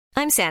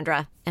I'm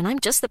Sandra, and I'm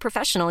just the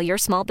professional your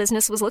small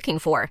business was looking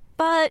for.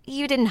 But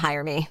you didn't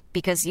hire me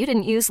because you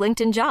didn't use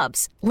LinkedIn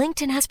Jobs.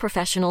 LinkedIn has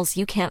professionals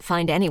you can't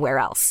find anywhere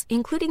else,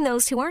 including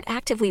those who aren't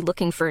actively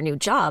looking for a new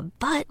job,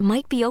 but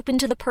might be open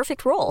to the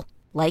perfect role,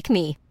 like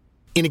me.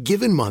 In a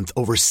given month,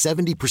 over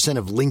 70%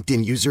 of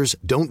LinkedIn users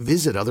don't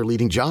visit other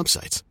leading job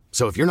sites.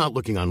 So if you're not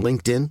looking on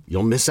LinkedIn,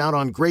 you'll miss out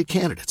on great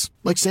candidates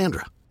like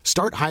Sandra.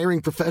 Start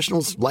hiring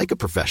professionals like a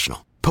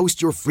professional.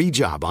 Post your free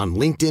job on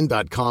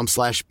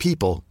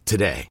linkedin.com/people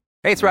today.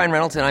 Hey, it's Ryan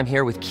Reynolds, and I'm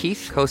here with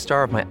Keith,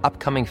 co-star of my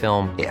upcoming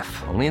film, If,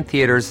 only in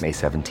theaters May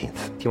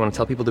 17th. Do you want to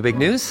tell people the big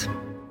news?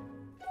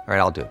 All right,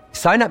 I'll do it.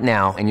 Sign up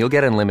now and you'll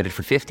get unlimited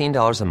for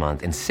 $15 a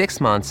month and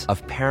 6 months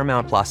of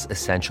Paramount Plus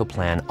Essential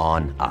Plan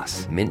on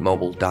us.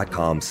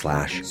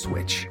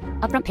 Mintmobile.com/switch.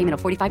 Upfront payment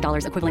of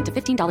 $45 equivalent to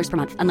 $15 per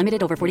month.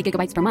 Unlimited over 40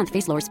 gigabytes per month.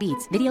 Face lower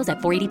speeds. Videos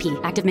at 480p.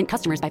 Active Mint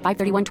customers by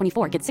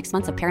 531.24 get 6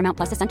 months of Paramount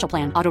Plus Essential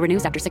Plan. Auto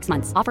renews after 6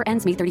 months. Offer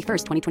ends May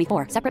 31st,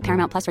 2024. Separate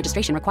Paramount Plus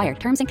registration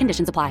required. Terms and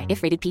conditions apply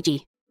if rated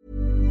PG.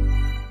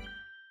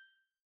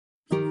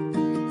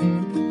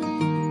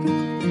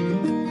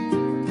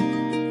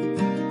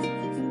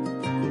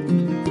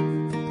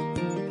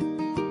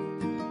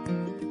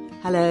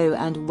 Hello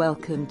and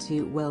welcome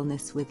to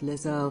Wellness with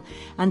Liz Earle.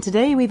 And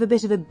today we have a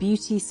bit of a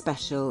beauty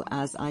special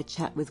as I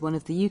chat with one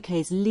of the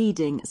UK's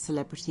leading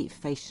celebrity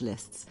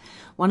facialists,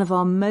 one of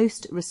our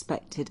most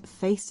respected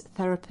face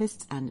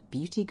therapists and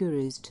beauty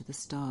gurus to the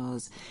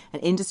stars. An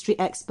industry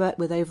expert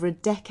with over a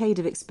decade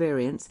of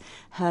experience,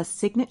 her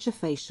signature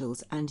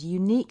facials and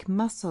unique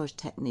massage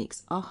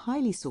techniques are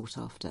highly sought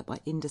after by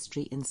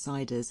industry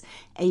insiders,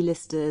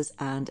 A-listers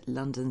and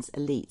London's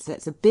elite. So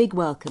it's a big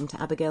welcome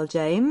to Abigail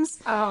James.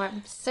 Oh,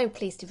 I'm so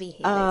pleased to be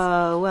here, Liz.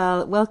 Oh,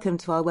 well, welcome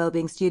to our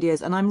Wellbeing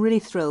Studios. And I'm really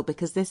thrilled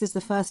because this is the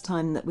first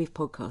time that we've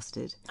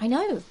podcasted. I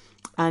know.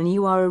 And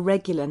you are a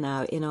regular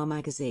now in our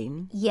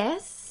magazine.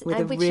 Yes. With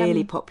a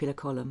really popular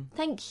column.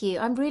 Thank you.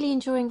 I'm really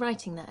enjoying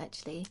writing that,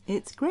 actually.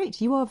 It's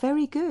great. You are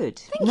very good.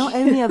 Thank Not you.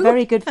 only a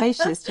very good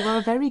facialist, you are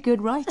a very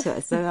good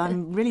writer. So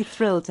I'm really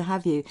thrilled to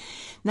have you.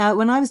 Now,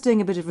 when I was doing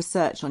a bit of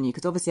research on you,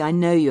 because obviously I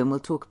know you and we'll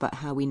talk about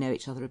how we know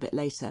each other a bit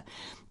later,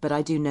 but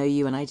I do know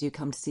you and I do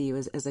come to see you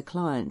as a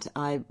client.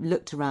 I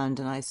looked around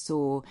and I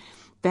saw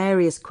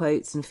various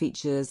quotes and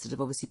features that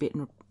have obviously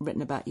been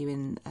written about you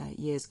in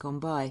years gone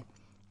by.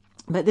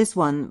 But this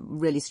one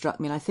really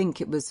struck me, and I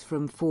think it was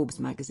from Forbes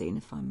magazine,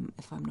 if I'm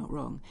not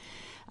wrong.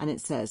 And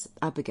it says,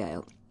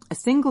 Abigail, a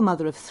single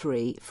mother of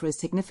 3, for a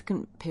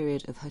significant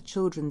period of her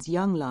children's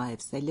young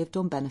lives, they lived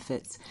on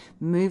benefits,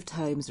 moved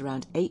homes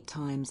around 8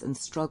 times and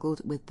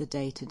struggled with the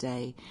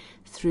day-to-day.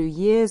 Through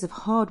years of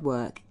hard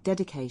work,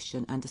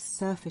 dedication and a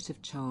surfeit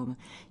of charm,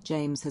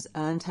 James has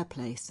earned her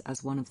place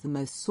as one of the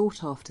most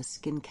sought-after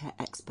skincare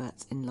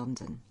experts in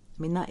London.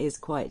 I mean, that is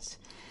quite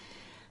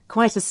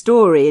a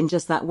story in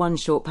just that one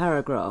short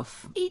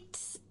paragraph.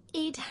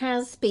 It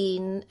has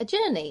been a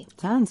journey.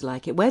 Sounds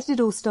like it. Where did it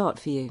all start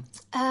for you?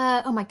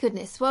 Oh my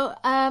goodness. Well,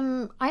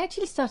 I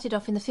actually started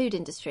off in the food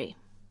industry,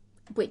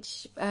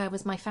 which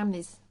was my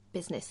family's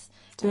business.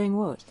 Doing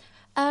what?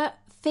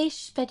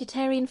 Fish,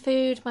 vegetarian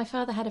food. My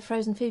father had a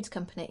frozen foods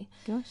company.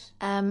 Gosh,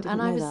 and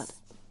I was,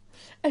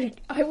 I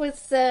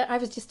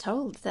was just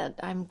told that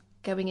I'm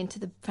going into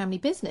the family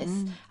business.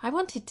 I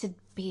wanted to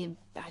be,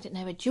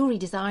 a jewellery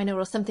designer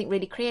or something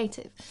really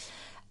creative.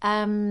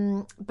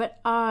 But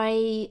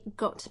I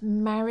got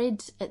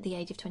married at the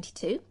age of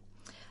 22.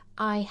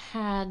 I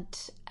had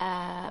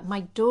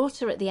my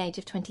daughter at the age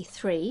of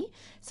 23,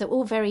 so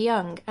all very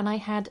young, and I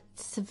had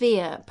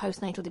severe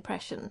postnatal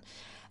depression.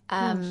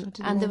 And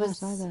there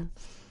was,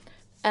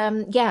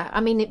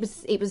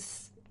 it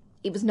was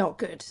not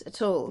good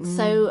at all.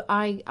 So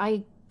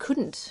I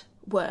couldn't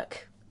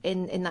work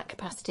in that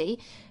capacity.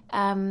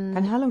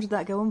 And how long did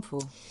that go on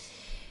for?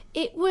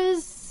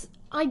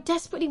 I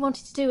desperately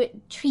wanted to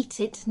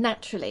treat it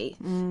naturally.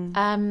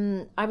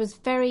 I was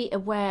very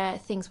aware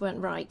things weren't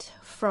right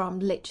from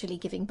literally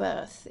giving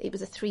birth. It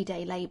was a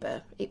 3-day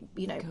labour. It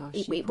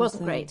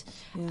wasn't great.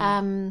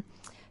 Yeah.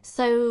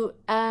 So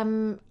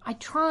I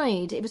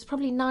tried. It was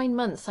probably 9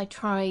 months. I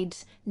tried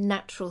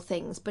natural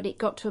things, but it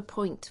got to a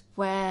point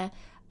where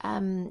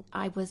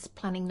I was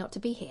planning not to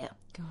be here.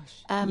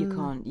 Gosh, you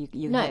can't.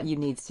 No. You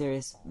need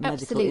serious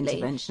medical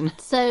intervention.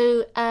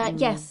 So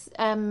yes,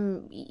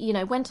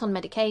 went on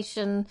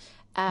medication,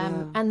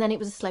 and then it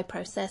was a slow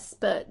process.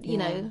 But you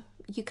know,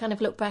 you kind of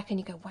look back and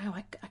you go, "Wow,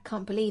 I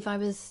can't believe I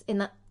was in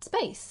that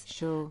space."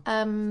 Sure.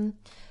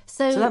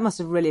 So that must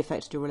have really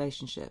affected your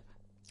relationship.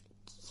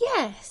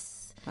 Yes.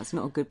 That's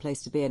not a good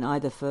place to be in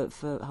either for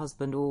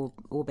husband or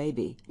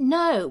baby.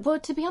 No.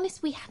 Well, to be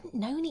honest, we hadn't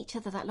known each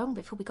other that long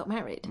before we got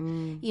married,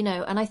 you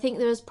know, and I think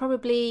there was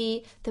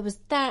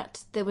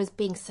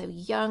being so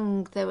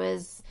young, there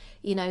was,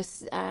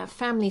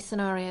 family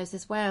scenarios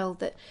as well,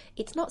 that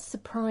it's not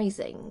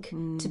surprising,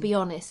 to be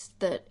honest,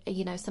 that,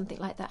 something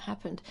like that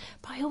happened.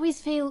 But I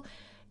always feel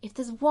if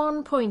there's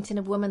one point in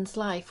a woman's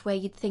life where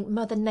you'd think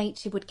Mother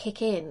Nature would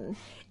kick in,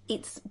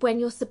 it's when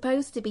you're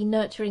supposed to be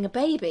nurturing a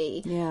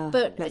baby. Yeah,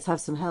 but let's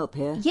have some help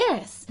here.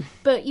 Yes,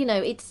 but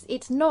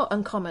it's not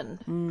uncommon,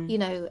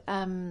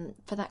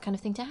 for that kind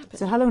of thing to happen.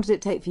 So how long did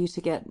it take for you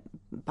to get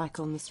back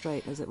on the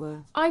straight, as it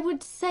were? I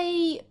would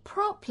say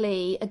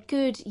properly a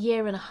good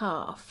year and a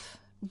half,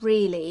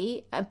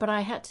 really, but I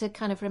had to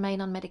kind of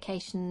remain on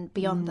medication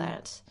beyond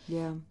that.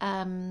 Yeah.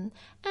 And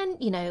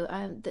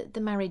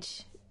the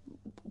marriage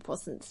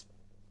wasn't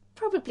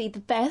probably the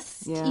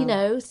best,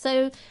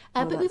 so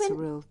but we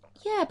went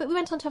but we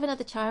went on to have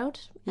another child,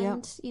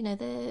 and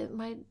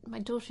my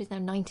daughter is now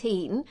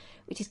 19,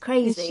 which is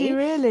crazy. Is she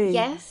really?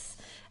 Yes.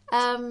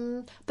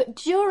 But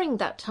during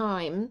that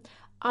time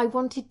I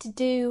wanted to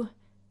do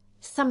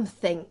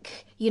something.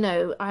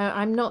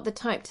 I'm not the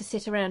type to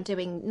sit around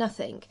doing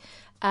nothing.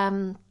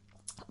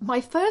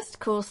 My first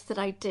course that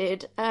I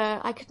did,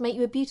 I could make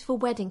you a beautiful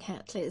wedding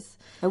hat, Liz.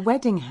 A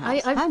wedding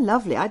hat? How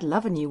lovely. I'd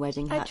love a new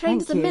wedding hat. I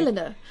trained as a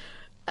milliner.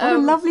 What a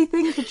lovely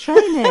thing to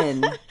train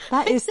in.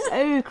 That is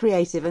so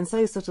creative, and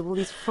so sort of all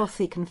these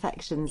frothy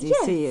confections you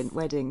see in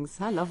weddings.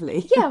 How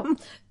lovely. Yeah,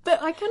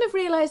 but I kind of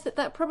realised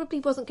that probably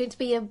wasn't going to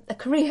be a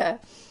career.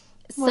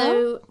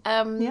 So,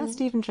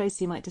 Stephen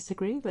Tracy might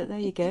disagree, but there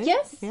you go.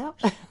 Yes. Yeah.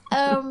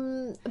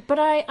 But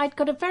I'd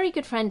got a very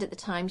good friend at the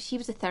time. She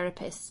was a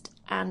therapist,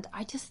 and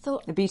I just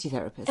thought... A beauty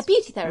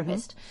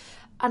therapist.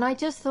 And I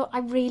just thought, I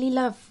really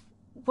love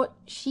what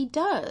she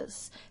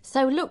does.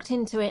 So looked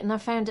into it, and I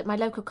found at my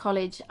local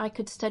college I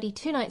could study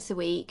 2 nights a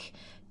week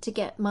to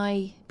get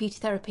my beauty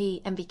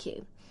therapy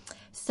MVQ.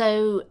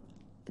 So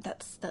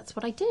that's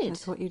what I did.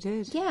 That's what you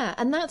did. Yeah,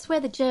 and that's where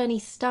the journey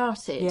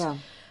started. Yeah.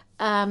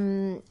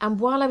 And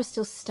while I was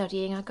still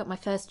studying, I got my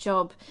first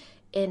job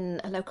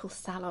in a local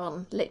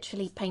salon,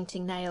 literally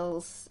painting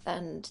nails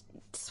and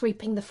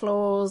sweeping the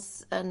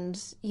floors,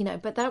 and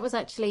but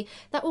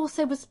that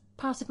also was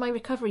part of my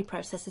recovery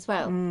process as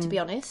well, to be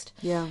honest.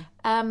 Yeah.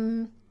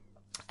 And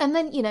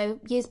then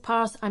years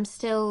pass, I'm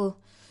still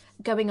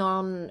going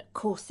on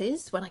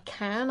courses when I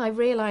can. I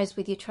realise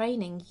with your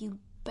training you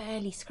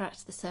barely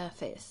scratch the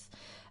surface.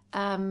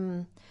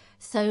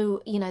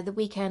 So, the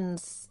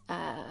weekends,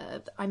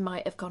 I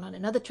might have gone on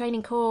another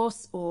training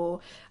course,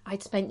 or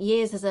I'd spent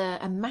years as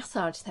a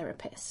massage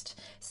therapist.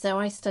 So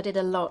I studied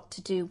a lot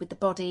to do with the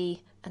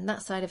body and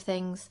that side of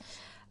things.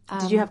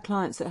 Did you have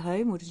clients at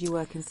home, or did you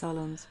work in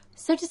salons?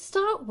 So to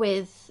start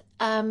with,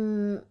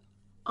 I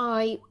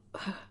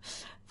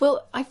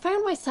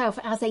found myself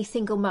as a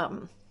single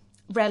mum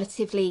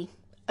relatively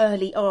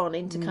early on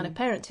into kind of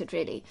parenthood,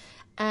 really.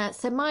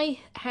 So my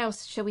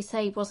house, shall we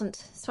say, wasn't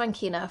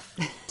swanky enough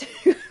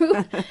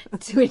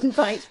to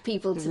invite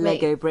people to me.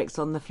 Lego bricks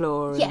on the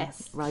floor and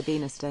yes.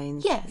 Ribena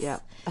stains. Yes. Yeah.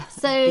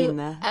 So, been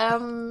there.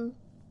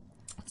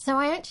 So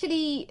I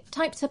actually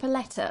typed up a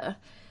letter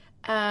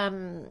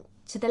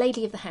to the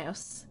lady of the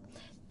house.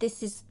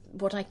 This is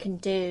what I can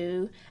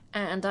do.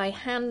 And I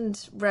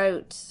hand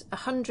wrote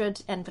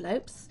 100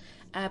 envelopes.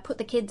 Put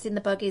the kids in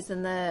the buggies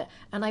and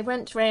I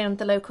went round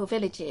the local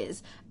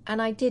villages,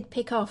 and I did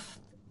pick off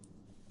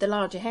the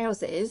larger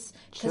houses.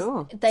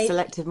 Sure.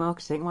 Selective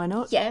marketing, why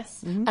not?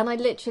 Yes. Mm-hmm. And I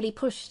literally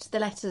pushed the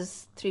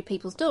letters through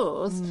people's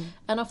doors,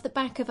 and off the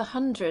back of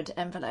 100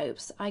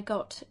 envelopes, I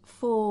got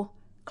 4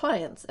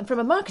 clients. And from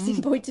a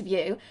marketing point of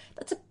view,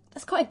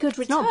 that's quite a good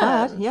return. Not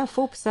bad. Yeah,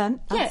 4%.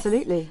 Yes.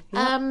 Absolutely.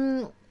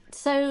 Yeah.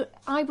 So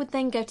I would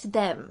then go to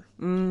them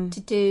to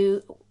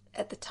do.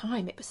 At the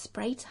time, it was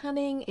spray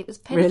tanning, it was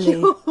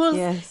pedicures, really?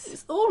 Yes. It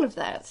was all of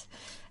that.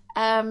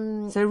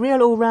 So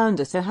real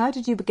all-rounder. So how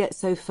did you get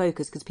so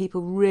focused? Because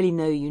people really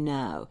know you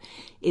now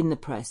in the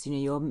press.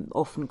 You're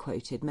often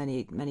quoted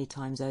many, many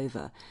times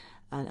over,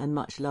 and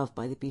much loved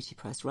by the beauty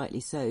press, rightly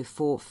so,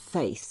 for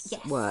face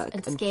work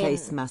and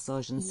face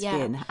massage and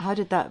skin. Yeah. How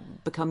did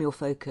that become your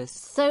focus?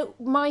 So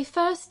my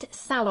first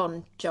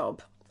salon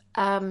job,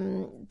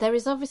 there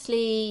is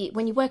obviously,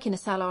 when you work in a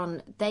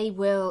salon, they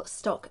will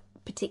stock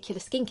particular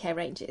skincare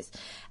ranges,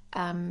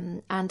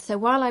 and so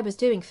while I was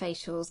doing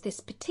facials, this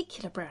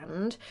particular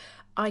brand,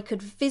 I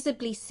could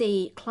visibly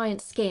see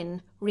client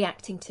skin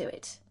reacting to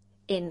it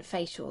in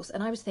facials,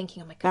 and I was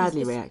thinking, oh my goodness,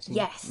 badly reacting.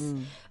 Yes,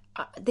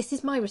 this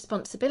is my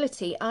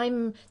responsibility.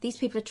 These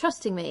people are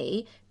trusting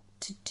me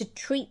to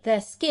treat their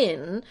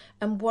skin,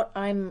 and what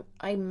I'm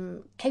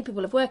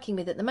capable of working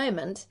with at the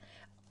moment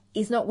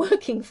is not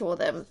working for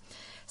them.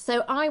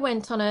 So I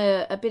went on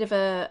a bit of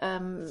a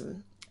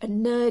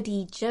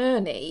nerdy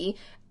journey,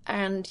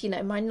 and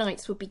my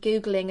nights would be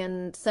Googling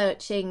and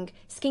searching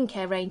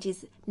skincare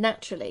ranges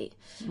naturally,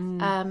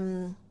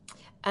 and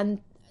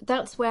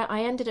that's where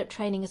I ended up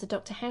training as a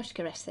Dr.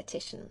 Hauschka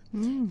esthetician,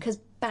 because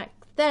back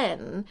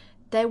then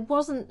there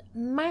wasn't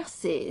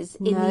masses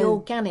in the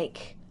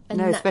organic and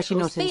natural especially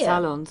not sphere. In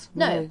salons.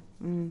 No.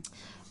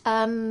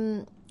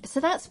 So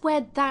that's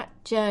where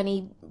that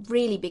journey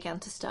really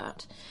began to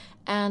start,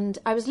 and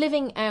I was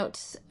living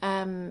out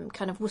kind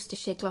of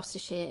Worcestershire,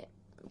 Gloucestershire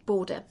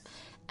border,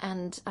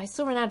 and I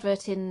saw an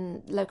advert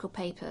in local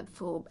paper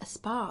for a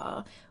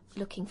spa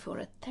looking for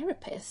a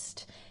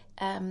therapist,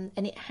 and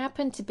it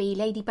happened to be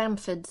Lady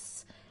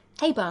Bamford's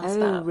Hay Barn Oh,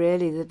 Spa.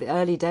 really? The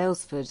early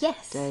Dalesford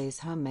Yes. days.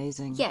 How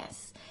amazing.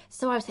 Yes.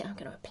 So I was thinking, I'm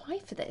going to apply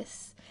for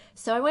this.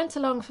 So I went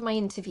along for my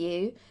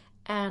interview,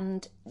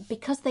 and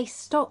because they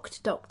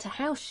stocked Dr.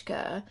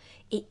 Hauschka,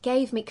 it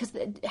gave me, because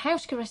the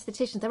Hauschka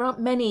aestheticians, there aren't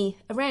many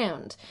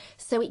around,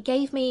 so it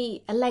gave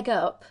me a leg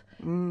up,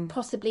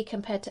 possibly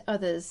compared to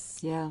others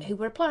who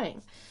were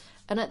applying.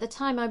 And at the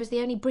time, I was the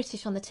only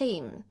British on the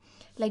team.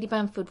 Lady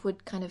Bamford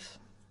would kind of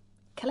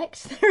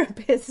collect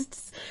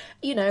therapists,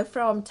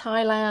 from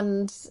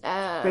Thailand.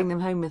 Bring them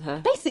home with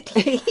her.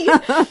 Basically.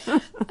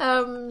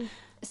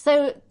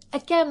 So,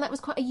 again, that was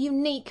quite a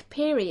unique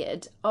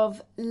period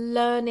of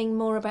learning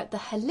more about the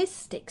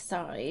holistic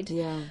side.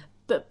 Yeah.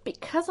 But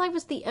because I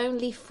was the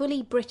only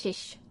fully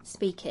British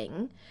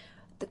speaking,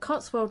 the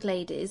Cotswold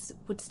ladies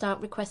would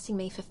start requesting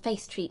me for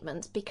face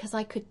treatments because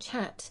I could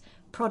chat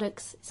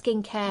products,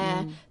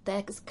 skincare,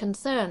 their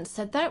concerns.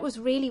 So that was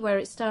really where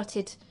it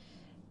started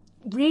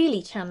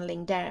really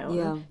channeling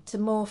down to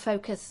more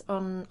focus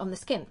on the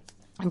skin.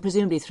 And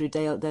presumably through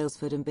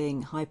Dalesford and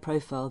being high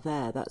profile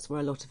there, that's where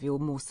a lot of your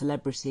more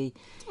celebrity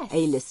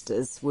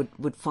A-listers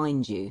would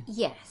find you.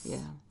 Yes.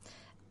 Yeah.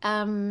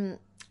 And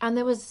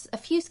there was a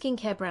few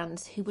skincare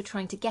brands who were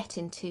trying to get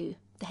into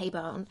the Hay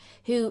Barn,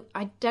 who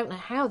I don't know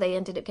how they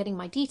ended up getting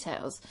my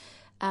details,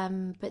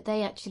 but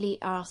they actually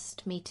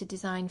asked me to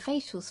design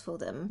facials for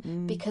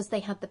them because they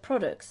had the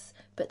products,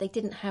 but they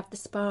didn't have the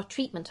spa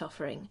treatment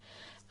offering.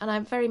 And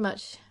I'm very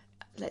much,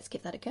 let's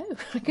give that a go.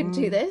 I can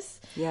do this.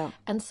 Yeah.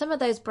 And some of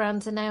those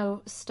brands are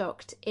now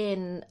stocked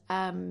in,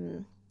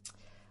 where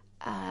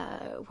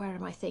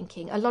am I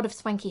thinking? A lot of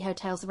swanky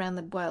hotels around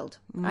the world.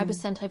 I was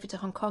sent over to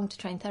Hong Kong to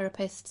train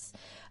therapists.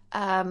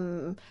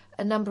 A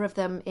number of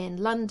them in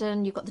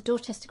London. You've got the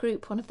Dorchester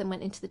Group. One of them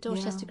went into the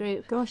Dorchester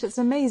Group. Gosh, it's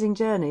an amazing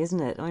journey,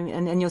 isn't it? I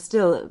mean, and you're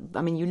still,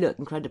 you look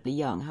incredibly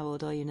young. How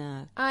old are you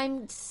now?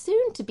 I'm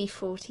soon to be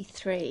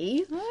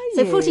 43. Are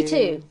So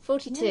you?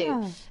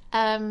 42.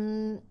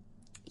 Yeah.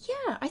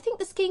 I think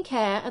the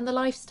skincare and the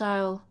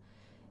lifestyle,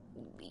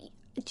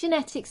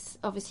 genetics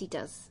obviously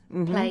does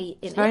play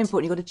in It's very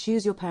important. You've got to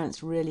choose your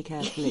parents really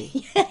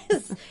carefully.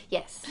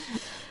 Yes.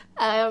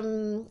 I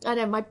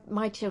know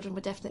my children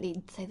would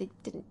definitely say they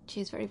didn't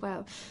choose very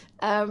well.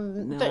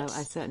 No, but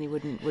I certainly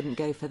wouldn't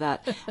go for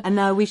that. And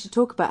now we should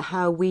talk about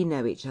how we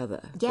know each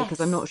other. Yes.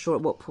 Because I'm not sure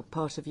at what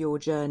part of your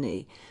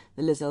journey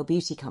the Lizelle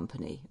Beauty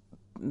Company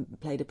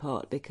played a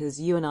part,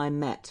 because you and I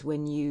met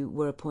when you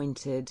were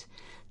appointed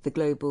the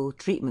Global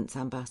Treatments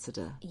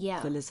Ambassador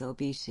for Lizelle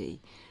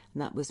Beauty.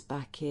 And that was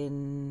back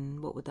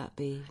in, what would that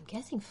be? I'm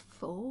guessing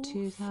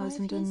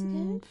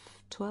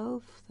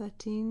 2012,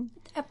 13?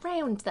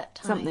 Around that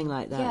time. Something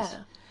like that.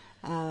 Yeah.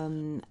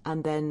 And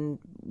then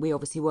we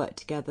obviously worked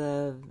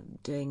together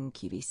doing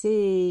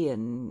QVC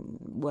and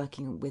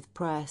working with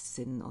press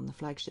on the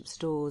flagship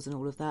stores and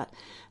all of that.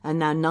 And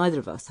now neither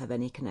of us have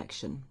any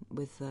connection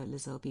with the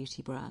Lizelle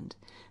Beauty brand.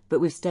 But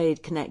we've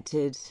stayed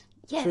connected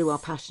through our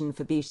passion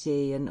for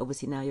beauty, and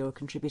obviously now you're a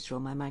contributor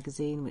on my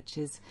magazine, which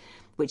is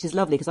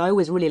lovely, because I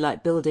always really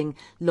like building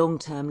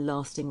long-term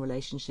lasting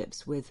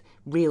relationships with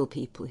real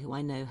people who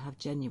I know have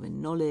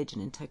genuine knowledge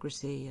and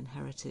integrity and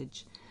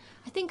heritage.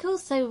 I think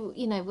also,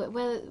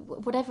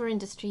 whatever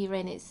industry you're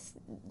in, it's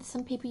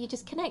some people you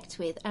just connect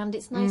with, and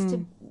it's nice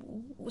to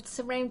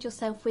surround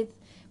yourself with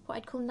what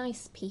I'd call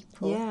nice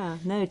people. Yeah,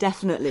 no,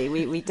 definitely.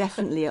 We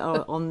definitely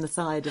are on the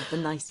side of the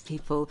nice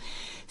people.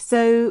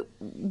 So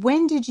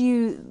when did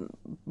you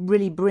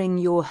really bring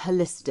your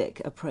holistic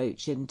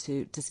approach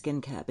into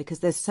skincare? Because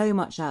there's so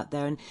much out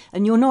there,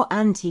 and you're not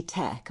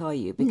anti-tech, are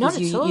you? Because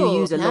Not at all. you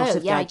use a lot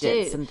of I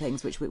gadgets do. and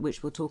things, which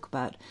we'll talk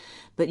about.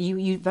 But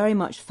you very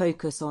much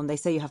focus on, they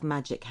say you have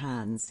magic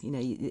hands.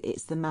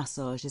 It's the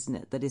massage, isn't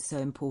it, that is so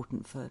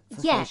important for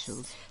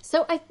facials.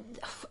 So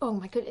oh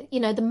my goodness,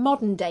 the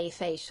modern day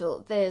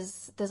facial,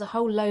 there's a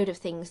whole load of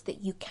things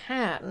that you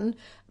can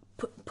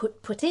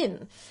put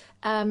in.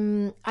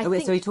 So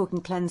you're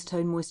talking cleanse,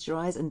 tone,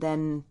 moisturise, and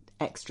then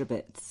extra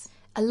bits.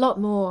 A lot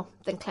more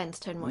than cleanse,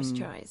 tone,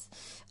 moisturise.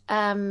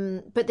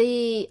 But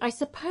I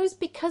suppose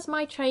because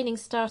my training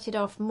started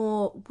off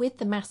more with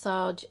the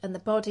massage and the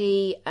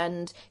body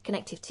and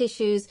connective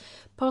tissues,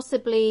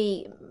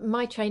 possibly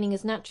my training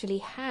has naturally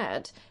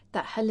had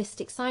that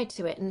holistic side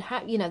to it. And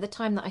the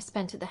time that I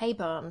spent at the Hay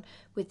Barn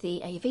with the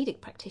Ayurvedic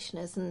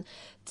practitioners, and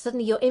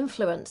suddenly you're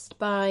influenced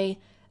by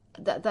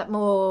that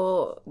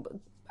more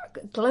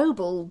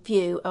global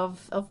view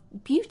of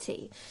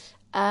beauty.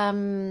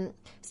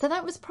 So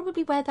that was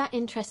probably where that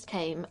interest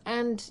came.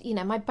 And,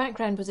 my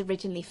background was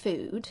originally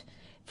food,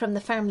 from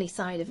the family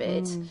side of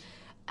it.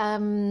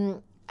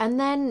 And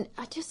then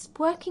just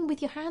working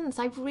with your hands,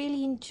 I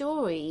really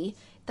enjoy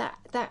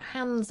that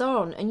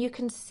hands-on. And you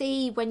can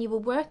see when you were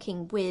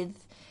working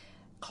with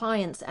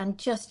clients and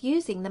just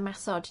using the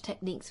massage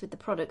techniques with the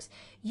products,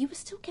 you were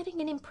still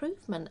getting an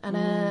improvement and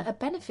a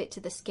benefit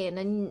to the skin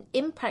and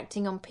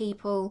impacting on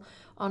people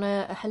on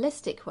a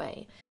holistic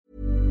way.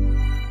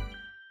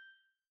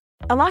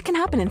 A lot can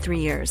happen in 3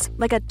 years,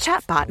 like a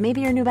chatbot may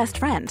be your new best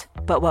friend.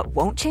 But what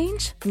won't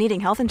change? Needing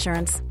health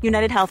insurance.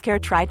 United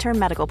Healthcare Tri-Term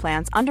Medical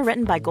Plans,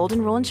 underwritten by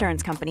Golden Rule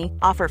Insurance Company,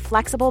 offer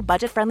flexible,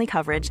 budget-friendly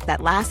coverage that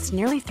lasts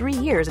nearly 3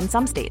 years in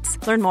some states.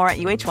 Learn more at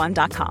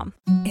uh1.com.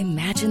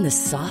 Imagine the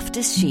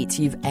softest sheets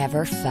you've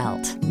ever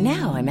felt.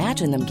 Now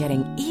imagine them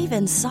getting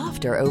even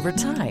softer over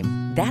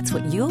time. That's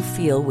what you'll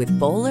feel with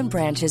Bowl and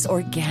Branch's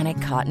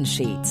organic cotton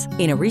sheets.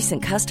 In a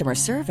recent customer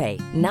survey,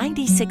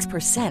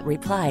 96%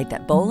 replied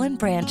that Bowl and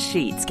Branch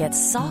sheets get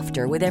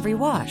softer with every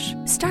wash.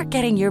 Start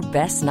getting your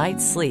best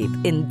night's sleep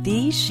in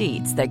these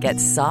sheets that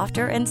get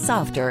softer and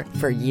softer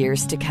for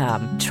years to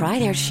come. Try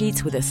their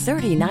sheets with a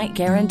 30-night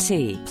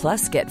guarantee.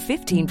 Plus, get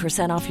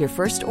 15% off your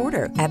first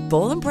order at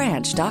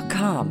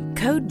bowlandbranch.com.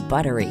 Code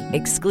BUTTERY.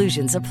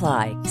 Exclusions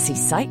apply. See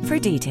site for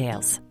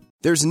details.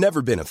 There's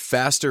never been a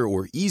faster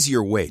or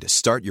easier way to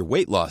start your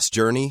weight loss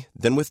journey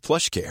than with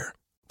PlushCare.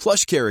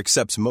 PlushCare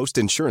accepts most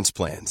insurance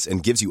plans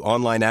and gives you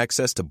online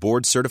access to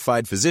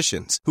board-certified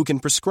physicians who can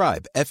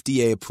prescribe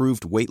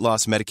FDA-approved weight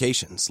loss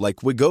medications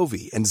like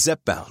Wegovy and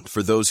Zepbound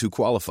for those who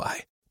qualify.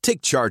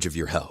 Take charge of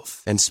your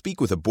health and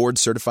speak with a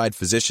board-certified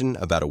physician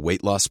about a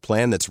weight loss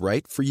plan that's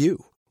right for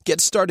you.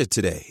 Get started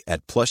today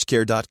at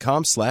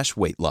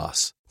plushcare.com/weight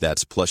loss.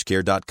 That's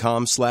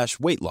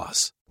plushcare.com/weight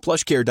loss.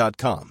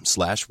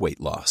 plushcare.com/weight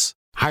loss.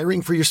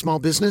 Hiring for your small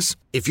business?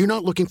 If you're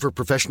not looking for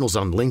professionals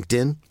on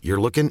LinkedIn, you're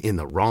looking in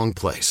the wrong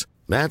place.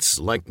 That's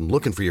like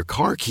looking for your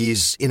car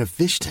keys in a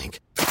fish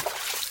tank.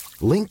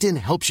 LinkedIn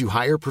helps you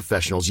hire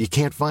professionals you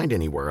can't find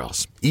anywhere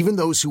else, even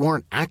those who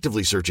aren't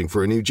actively searching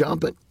for a new job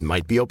but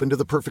might be open to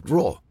the perfect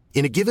role.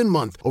 In a given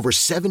month, over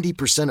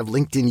 70% of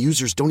LinkedIn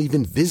users don't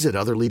even visit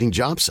other leading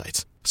job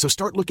sites. So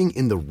start looking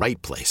in the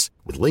right place.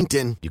 With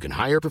LinkedIn, you can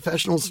hire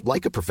professionals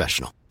like a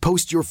professional.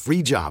 Post your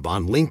free job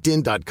on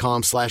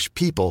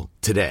linkedin.com/people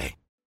today.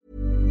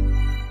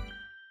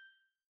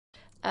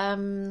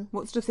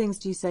 What sort of things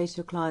do you say to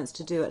your clients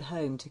to do at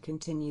home to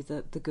continue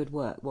the good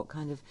work? What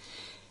kind of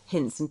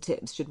hints and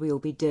tips should we all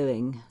be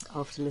doing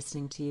after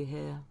listening to you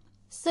here?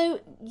 So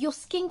your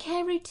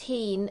skincare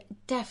routine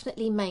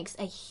definitely makes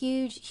a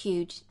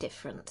huge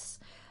difference.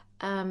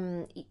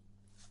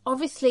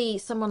 Obviously,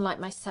 someone like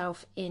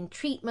myself in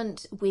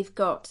treatment, we've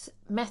got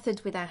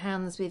methods with our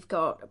hands, we've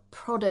got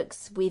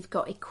products, we've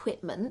got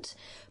equipment.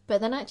 But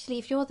then actually,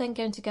 if you're then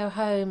going to go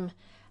home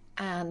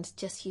and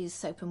just use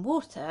soap and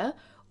water,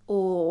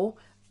 or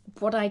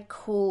what I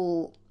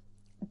call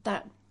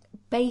that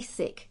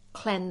basic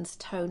cleanse,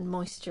 tone,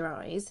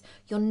 moisturize,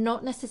 you're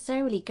not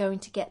necessarily going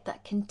to get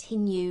that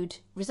continued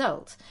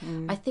result.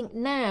 I think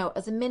now,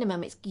 as a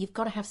minimum, you've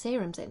got to have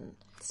serums in.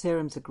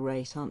 Serums are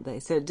great, aren't they?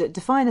 So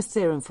define a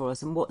serum for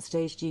us, and what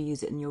stage do you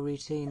use it in your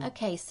routine?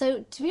 Okay,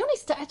 so to be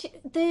honest,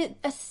 actually,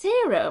 a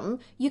serum,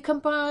 you can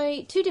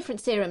buy 2 different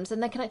serums,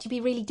 and they can actually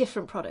be really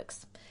different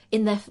products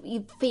in their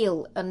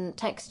feel and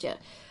texture.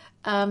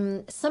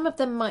 Some of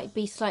them might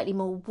be slightly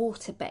more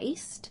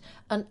water-based,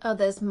 and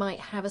others might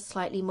have a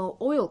slightly more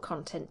oil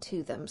content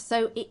to them.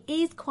 So it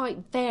is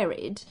quite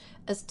varied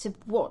as to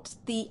what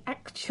the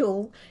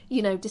actual,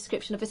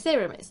 description of a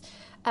serum is.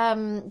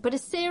 But a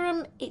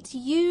serum, it's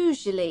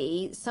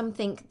usually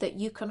something that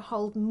you can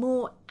hold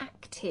more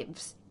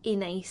actives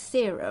in a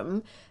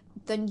serum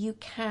than you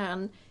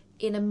can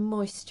in a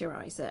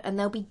moisturiser, and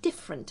there'll be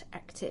different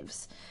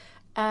actives.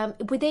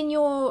 Within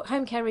your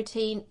home care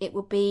routine, it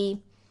will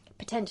be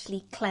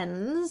potentially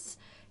cleanse,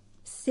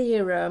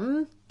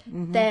 serum,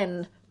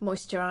 then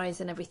moisturise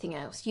and everything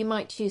else. You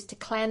might choose to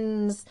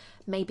cleanse,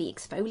 maybe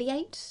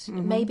exfoliate,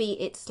 maybe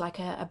it's like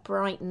a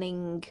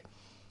brightening,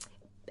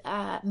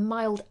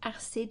 mild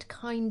acid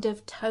kind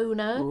of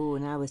toner. Oh,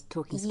 now we're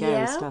talking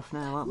scary stuff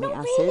now, aren't we? Not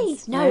Acids? really.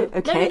 No.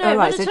 Okay, No, all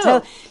right. not So at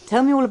all.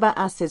 tell me all about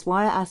acids.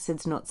 Why are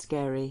acids not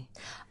scary?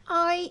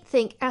 I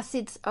think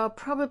acids are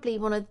probably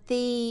one of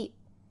the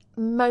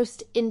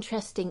most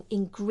interesting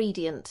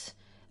ingredient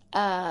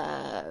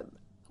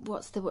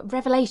what's the word?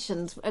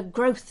 Revelations,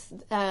 growth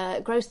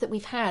that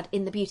we've had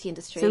in the beauty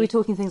industry. So we're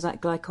talking things like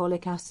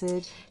glycolic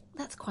acid.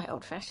 That's quite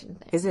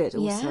old-fashioned, isn't it? Is it?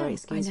 Oh, Yeah, sorry,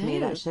 excuse I me.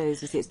 know. That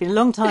shows. You see, it's been a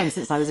long time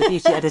since I was a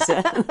beauty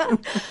editor.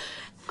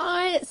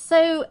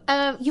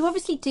 You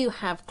obviously do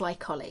have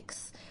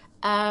glycolics.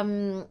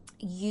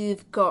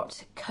 You've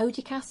got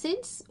kojic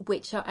acids,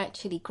 which are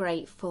actually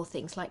great for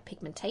things like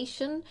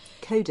pigmentation.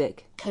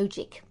 Kojic.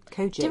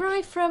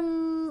 Derived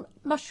from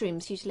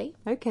mushrooms, usually.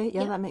 Okay,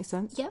 yeah, that makes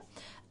sense. Yeah.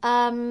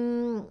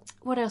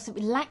 What else?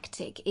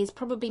 Lactic is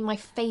probably my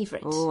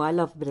favourite. Oh, I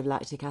love a bit of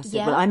lactic acid.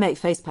 Yeah. Well, I make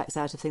face packs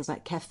out of things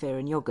like kefir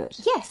and yogurt.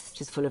 Yes.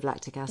 Which is full of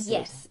lactic acid.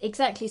 Yes,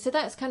 exactly. So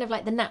that's kind of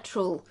like the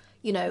natural,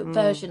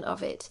 version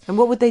of it. And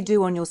what would they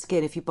do on your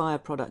skin if you buy a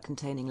product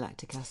containing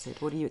lactic acid?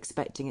 What are you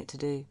expecting it to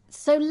do?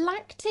 So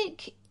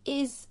lactic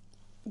is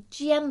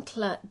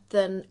gentler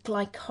than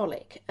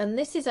glycolic, and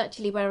this is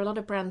actually where a lot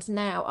of brands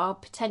now are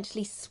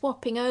potentially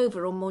swapping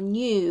over, or more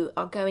new,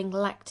 are going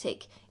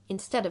lactic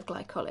instead of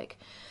glycolic.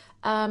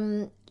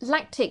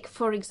 Lactic,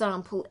 for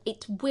example,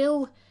 it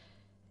will,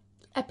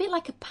 a bit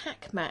like a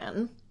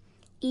Pac-Man,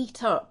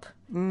 eat up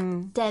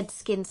dead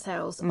skin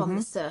cells on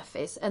the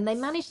surface, and they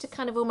manage to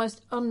kind of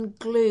almost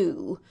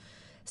unglue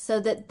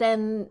so that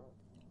then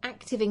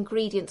active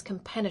ingredients can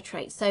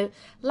penetrate. So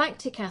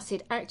lactic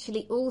acid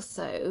actually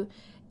also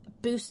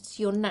boosts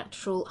your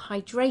natural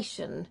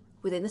hydration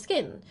within the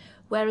skin,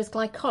 whereas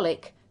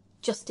glycolic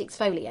just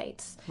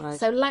exfoliates. Right.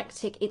 So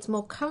lactic, it's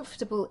more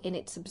comfortable in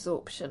its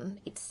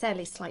absorption. Its cell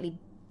is slightly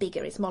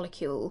bigger, its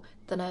molecule,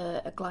 than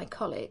a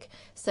glycolic.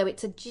 So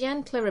it's a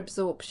gentler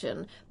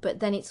absorption, but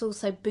then it's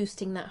also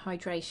boosting that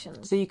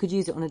hydration. So you could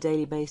use it on a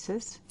daily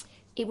basis?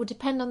 It would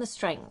depend on the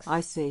strength.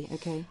 I see,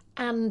 okay.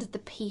 And the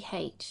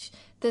pH.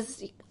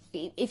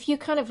 If you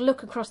kind of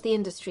look across the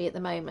industry at the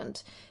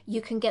moment,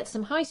 you can get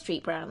some high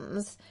street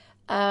brands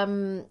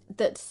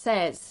that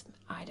says,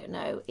 I don't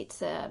know,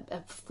 it's a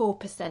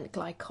 4%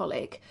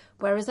 glycolic,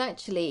 whereas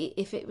actually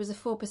if it was a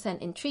 4%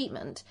 in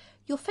treatment,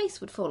 your face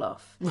would fall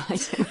off.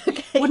 Right.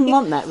 Okay. Wouldn't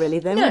want that really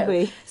then, No. would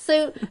we?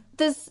 So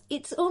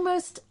it's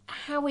almost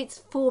how it's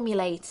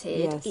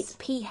formulated, Yes. its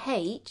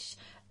pH.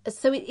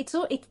 So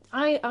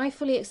I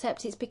fully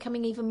accept it's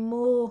becoming even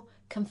more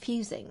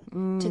confusing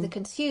to the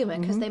consumer,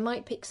 because they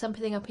might pick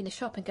something up in a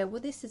shop and go,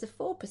 well, this is a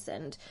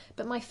 4%,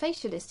 but my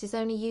facialist is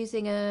only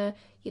using a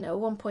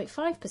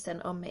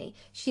 1.5% on me.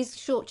 She's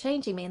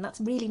shortchanging me, and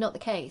that's really not the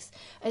case.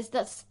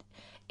 That's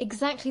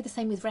exactly the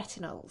same with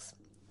retinols.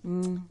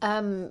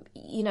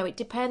 It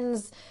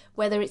depends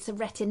whether it's a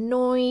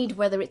retinoid,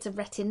 whether it's a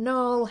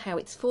retinol, how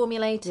it's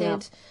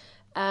formulated.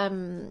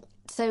 Yeah.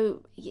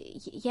 So,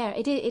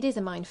 it is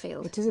a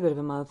minefield. It is a bit of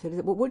a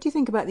minefield. What do you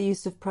think about the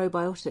use of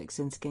probiotics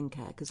in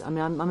skincare? Because, I'm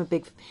a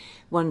big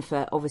one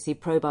for, obviously,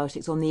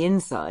 probiotics on the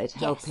inside,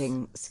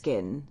 helping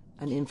skin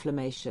and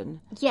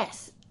inflammation.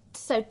 Yes.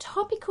 So,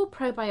 topical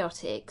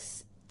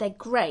probiotics, they're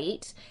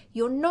great.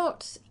 You're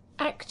not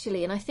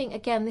actually, and I think,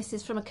 again, this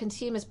is from a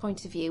consumer's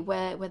point of view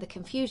where the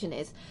confusion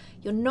is,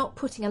 you're not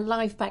putting a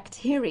live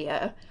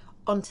bacteria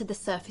onto the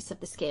surface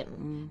of the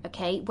skin,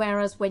 okay?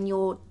 Whereas when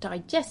you're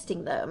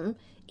digesting them,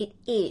 it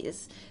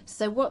is.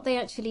 So what they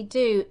actually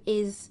do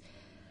is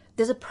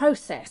there's a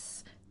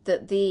process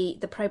that the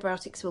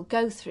probiotics will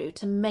go through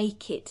to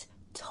make it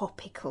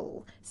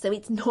topical. So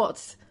it's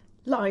not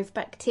live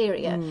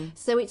bacteria.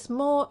 So it's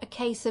more a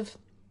case of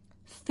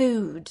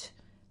food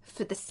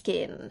for the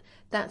skin.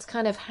 That's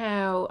kind of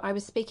how I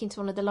was speaking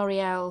to one of the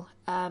L'Oreal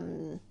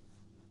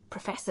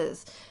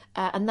professors,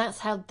 and that's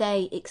how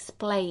they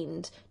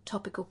explained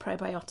topical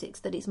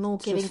probiotics, that it's more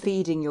giving...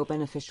 feeding your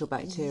beneficial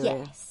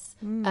bacteria. Yes,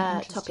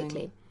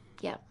 topically.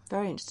 Yeah.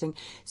 Very interesting.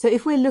 So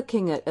if we're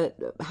looking at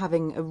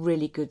having a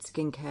really good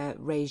skincare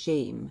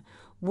regime,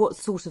 what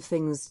sort of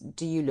things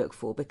do you look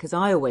for? Because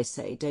I always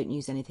say don't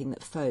use anything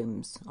that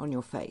foams on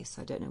your face.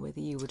 I don't know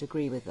whether you would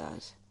agree with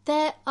that.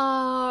 There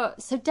are,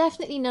 so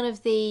definitely none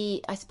of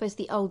the, I suppose,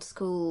 the old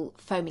school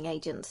foaming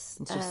agents.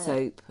 And sort of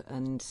soap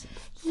and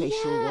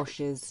facial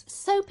washes.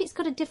 Soap, it's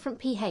got a different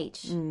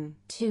pH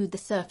to the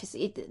surface.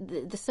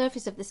 The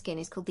surface of the skin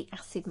is called the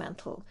acid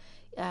mantle.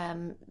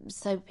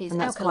 Soap is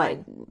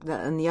alkaline.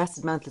 And the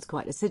acid mantle is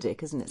quite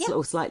acidic, isn't it? Yeah.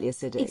 Or slightly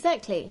acidic.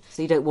 Exactly.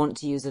 So you don't want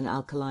to use an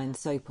alkaline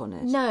soap on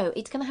it. No,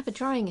 it's going to have a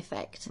drying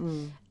effect.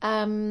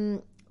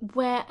 And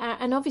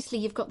obviously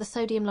you've got the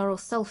sodium lauryl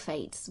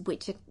sulfates,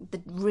 which are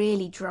the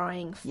really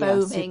drying,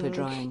 foaming, super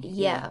drying,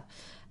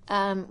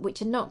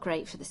 which are not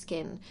great for the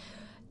skin.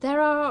 There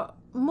are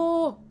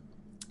more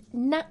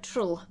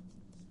natural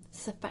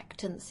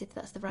surfactants, if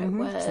that's the right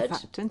word.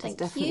 Surfactant is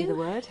definitely the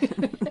word.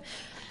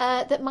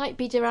 That might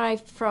be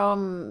derived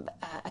from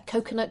a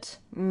coconut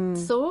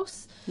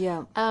source.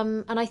 Yeah.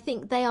 And I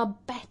think they are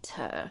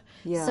better.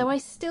 Yeah. So I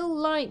still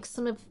like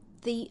some of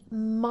the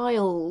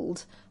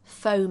mild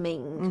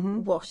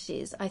foaming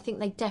washes. I think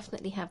they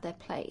definitely have their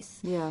place.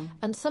 Yeah.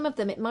 And some of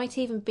them, it might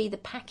even be the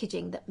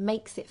packaging that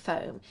makes it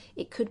foam.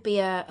 It could be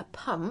a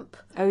pump.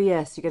 Oh,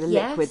 yes, you get a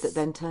liquid that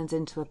then turns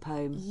into a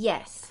foam.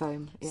 Yes.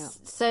 Foam, yeah.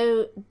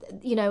 So,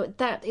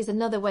 that is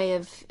another way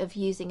of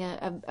using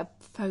a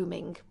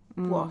foaming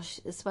wash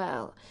as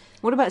well.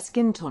 What about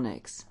skin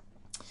tonics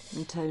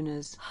and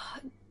toners?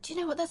 Do you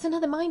know what? That's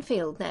another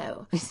minefield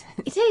now.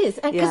 It is,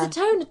 because a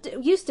toner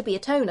used to be a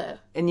toner,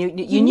 and you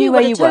knew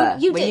where you were.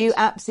 You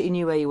absolutely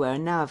knew where you were,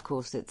 and now, of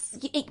course,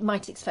 it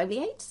might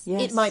exfoliate.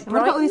 Yes. It might brighten.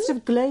 What about all these sort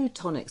of glow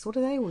tonics? What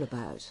are they all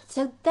about?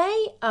 So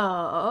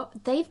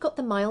they've got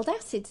the mild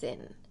acids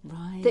in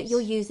that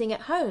you're using at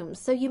home.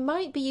 So you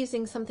might be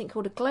using something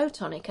called a glow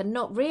tonic and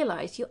not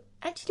realise you're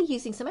actually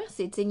using some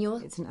acids in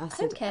your It's an acid,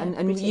 home care and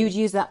routine. you'd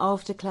use that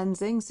after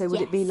cleansing. So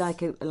would it be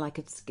Yes. like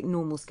a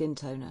normal skin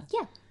toner?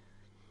 Yeah.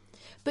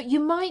 But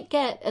you might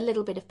get a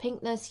little bit of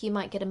pinkness, you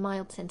might get a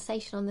mild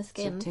sensation on the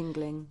skin. Sort of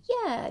tingling.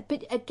 Yeah,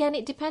 but again,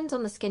 it depends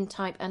on the skin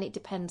type and it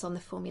depends on the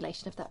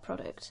formulation of that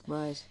product.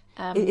 Right.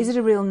 Is it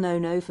a real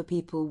no-no for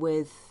people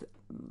with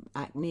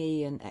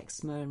acne and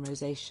eczema and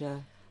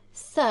rosacea?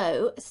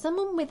 So,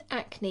 someone with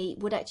acne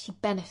would actually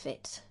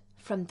benefit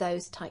from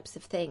those types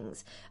of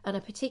things. And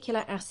a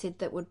particular acid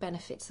that would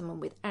benefit someone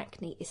with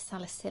acne is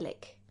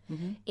salicylic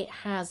it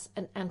has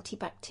an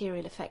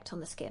antibacterial effect on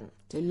the skin.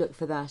 So look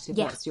for that if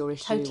that's your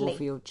issue, or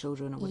for your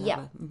children or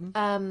whatever.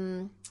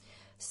 Yeah.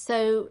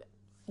 So,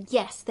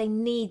 yes, they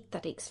need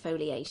that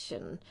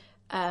exfoliation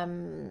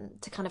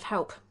to kind of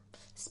help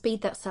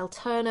speed that cell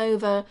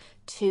turnover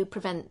to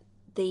prevent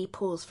the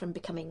pores from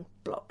becoming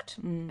blocked.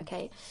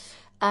 Okay.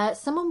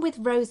 Someone with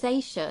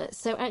rosacea,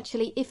 so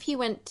actually if you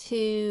went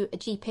to a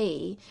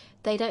GP,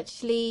 they'd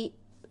actually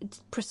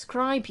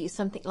prescribe you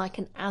something like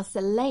an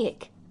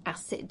azelaic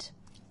acid.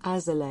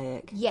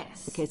 Azelaic?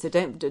 Yes. Okay, so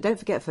don't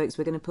forget, folks,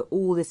 we're going to put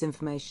all this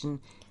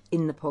information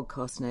in the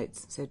podcast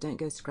notes, so don't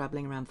go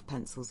scrabbling around for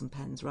pencils and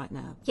pens right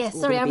now. Yes,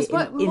 sorry, I was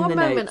one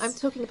moment I'm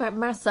talking about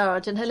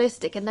massage and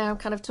holistic, and now I'm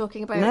kind of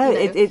talking about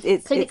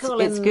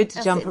clinical. It's good to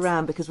acids. jump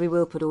around because we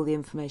will put all the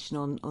information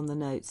on the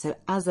notes. So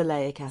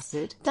azelaic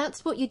acid.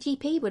 That's what your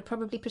GP would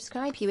probably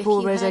prescribe you if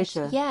for you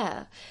rosacea.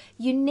 Yeah,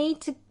 you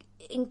need to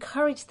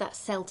encourage that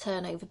cell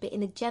turnover, but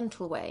in a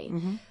gentle way.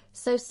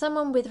 So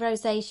someone with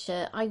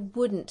rosacea, I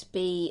wouldn't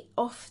be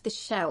off the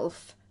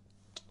shelf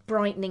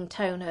brightening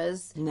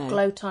toners,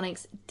 glow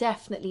tonics,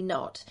 definitely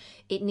not.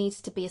 It needs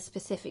to be a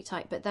specific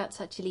type, but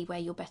that's actually where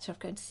you're better off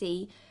going to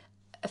see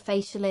a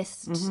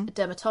facialist, a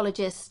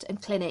dermatologist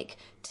and clinic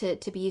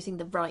to be using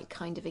the right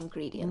kind of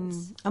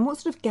ingredients. And what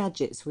sort of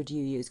gadgets would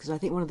you use? Because I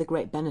think one of the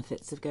great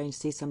benefits of going to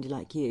see somebody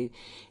like you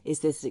is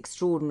this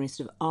extraordinary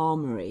sort of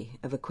armoury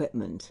of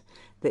equipment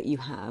that you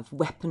have,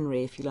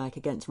 weaponry, if you like,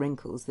 against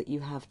wrinkles that you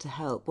have to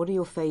help. What are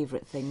your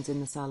favourite things in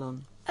the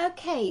salon?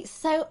 Okay,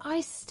 so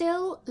I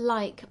still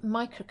like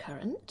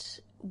microcurrent,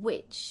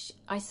 which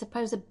I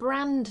suppose a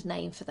brand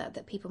name for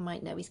that people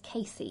might know is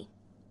Casey.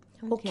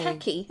 Or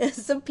Kaki, as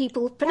some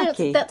people pronounce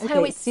it. That's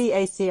how it's...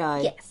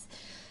 CACI. Yes.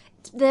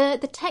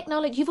 The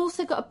technology... You've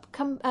also got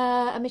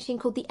a machine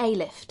called the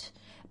A-Lift.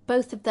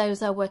 Both of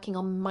those are working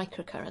on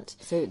microcurrent.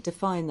 So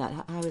define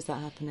that. How is that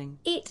happening?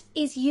 It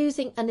is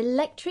using an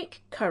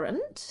electric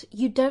current.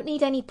 You don't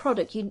need any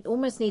product. You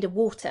almost need a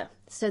water.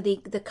 So the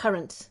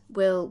current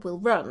will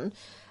run.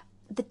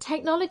 The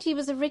technology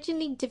was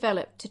originally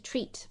developed to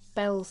treat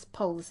Bell's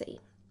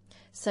palsy.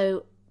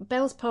 So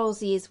Bell's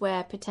palsy is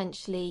where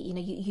potentially,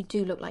 you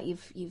do look like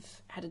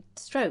you've had a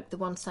stroke, the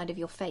one side of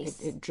your face.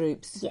 It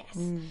droops. Yes.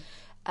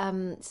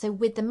 So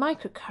with the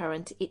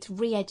microcurrent, it's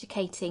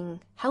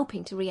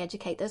helping to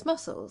re-educate those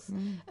muscles.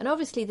 And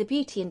obviously the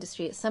beauty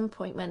industry at some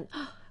point went,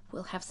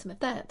 we'll have some of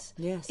that.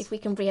 Yes. If we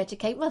can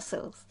re-educate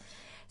muscles.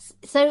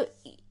 So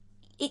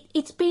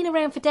it's been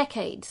around for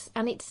decades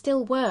and it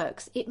still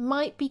works. It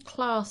might be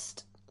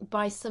classed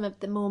by some of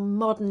the more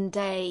modern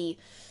day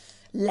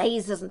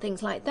lasers and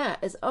things like that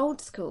as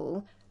old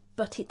school,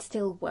 but it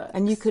still works.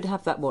 And you could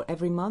have that,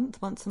 every month,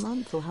 once a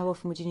month? Or how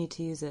often would you need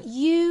to use it?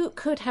 You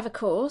could have a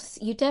course.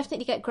 You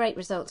definitely get great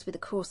results with a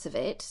course of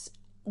it.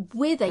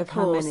 With a course,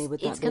 how many would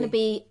that it's going to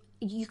be,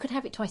 you could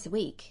have it twice a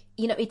week.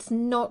 It's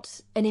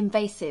not an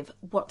invasive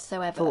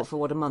whatsoever. For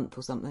what, a month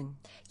or something?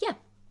 Yeah.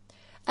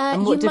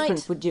 And what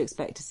difference would you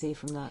expect to see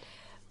from that?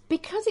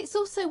 Because it's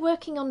also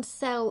working on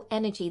cell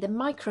energy, the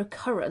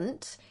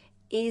microcurrent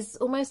is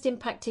almost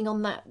impacting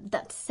on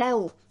that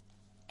cell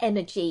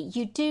energy.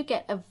 You do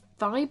get a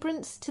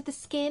vibrance to the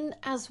skin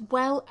as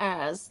well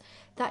as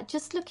that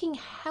just looking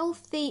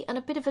healthy and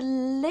a bit of a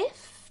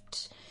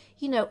lift,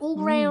 all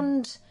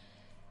round.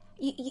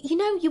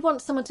 You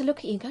want someone to look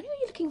at you and go, oh,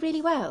 you're looking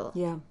really well.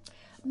 Yeah.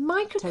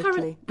 Microcurrent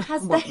totally.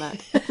 has want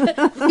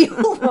that. We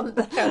all want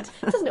that.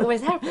 It doesn't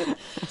always happen.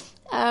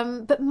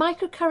 But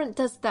microcurrent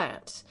does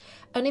that.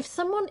 And if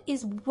someone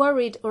is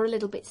worried or a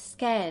little bit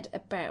scared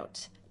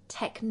about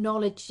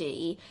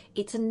technology,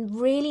 it's a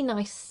really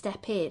nice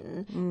step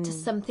in to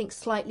something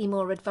slightly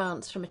more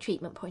advanced from a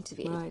treatment point of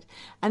view. Right.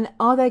 And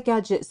are there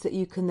gadgets that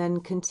you can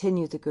then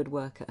continue the good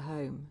work at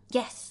home?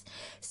 Yes.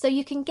 So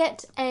you can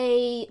get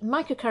a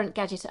microcurrent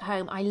gadget at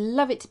home. I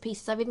love it to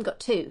pieces. I've even got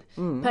two,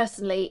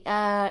 personally.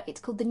 It's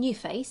called the New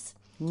Face.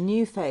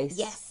 New Face?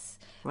 Yes.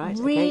 Right,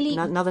 really,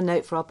 okay. Another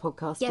note for our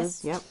podcasters.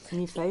 Yes. Yep,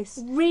 New Face.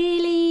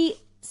 Really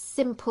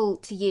simple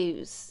to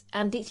use,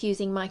 and it's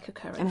using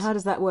microcurrent. And how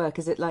does that work?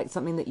 Is it like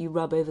something that you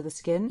rub over the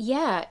skin?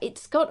 Yeah,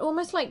 it's got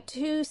almost like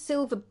two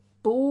silver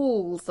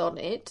balls on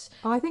it.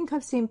 Oh, I think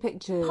I've seen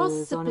pictures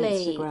Possibly. on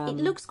Instagram.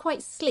 It looks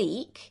quite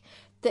sleek.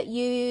 That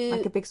you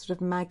like a big sort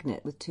of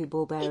magnet with two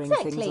ball bearing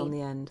things on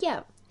the end.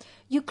 Yeah.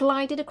 You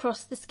glide it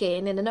across the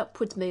skin in an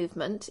upwards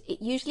movement.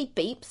 It usually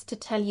beeps to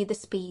tell you the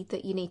speed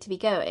that you need to be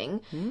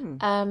going.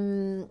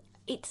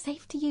 It's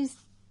safe to use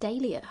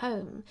daily at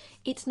home.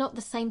 It's not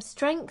the same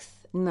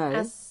strength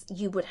as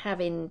you would have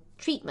in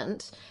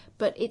treatment,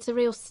 but it's a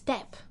real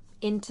step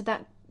into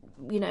that,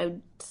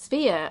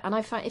 sphere. And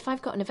I find if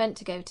I've got an event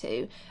to go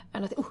to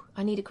and I think,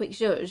 I need a quick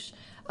zhuzh,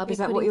 Is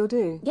that what you'll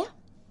do? Yeah.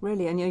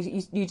 Really? And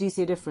you do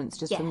see a difference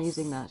just from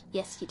using that?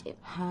 Yes, you do.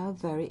 How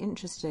very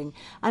interesting.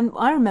 And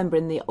I remember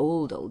in the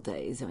old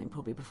days,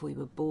 probably before you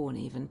were born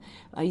even,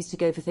 I used to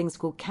go for things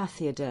called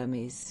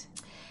cathiodermies.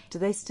 Do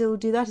they still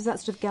do that? Is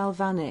that sort of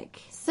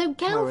galvanic? So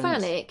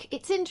galvanic,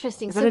 it's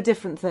interesting. Is that a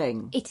different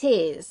thing? It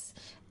is.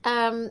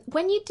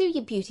 When you do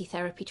your beauty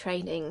therapy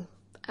training,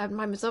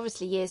 mine was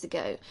obviously years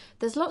ago,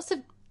 there's lots of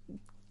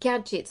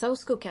gadgets, old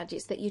school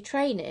gadgets that you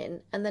train in,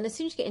 and then as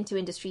soon as you get into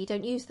industry, you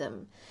don't use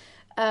them.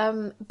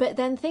 But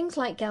then things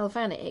like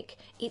galvanic,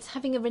 it's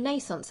having a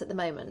renaissance at the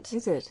moment.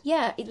 Is it?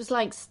 Yeah, it was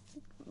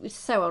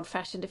so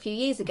old-fashioned a few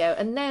years ago,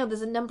 and now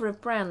there's a number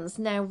of brands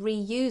now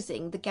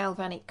reusing the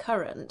galvanic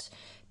current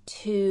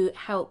to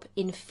help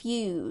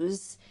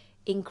infuse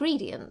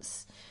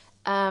ingredients.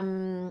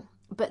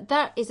 But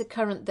that is a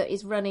current that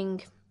is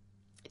running,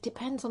 it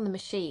depends on the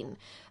machine.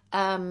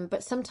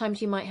 But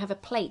sometimes you might have a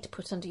plate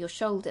put under your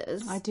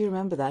shoulders. I do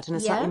remember that, and a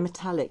slightly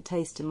metallic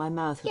taste in my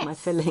mouth with my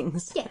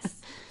fillings.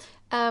 Yes.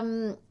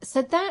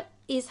 So that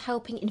is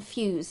helping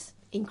infuse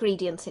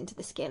ingredients into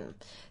the skin.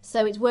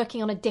 So it's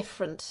working on a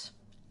different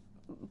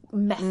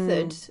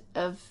method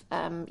of,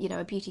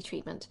 a beauty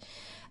treatment.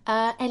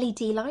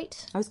 LED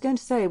light. I was going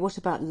to say, what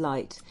about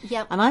light?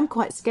 Yeah. And I'm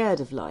quite scared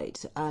of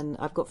light, and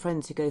I've got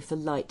friends who go for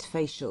light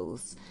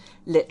facials,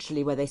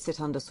 literally where they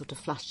sit under sort of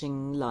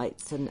flashing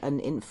lights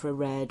and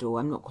infrared, or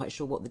I'm not quite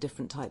sure what the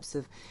different types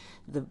of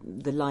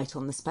the light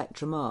on the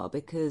spectrum are,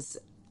 because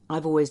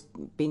I've always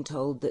been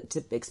told that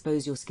to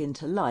expose your skin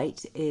to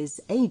light is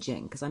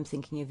ageing, because I'm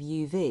thinking of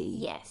UV.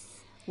 Yes.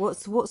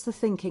 What's the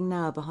thinking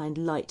now behind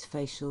light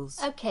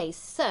facials? Okay,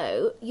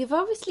 so you've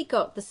obviously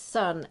got the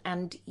sun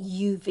and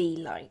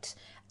UV light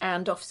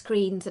and off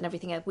screens and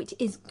everything else, which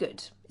is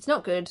good. It's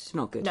not good. It's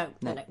not good. No.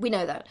 We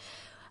know that.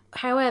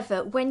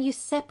 However, when you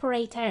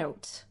separate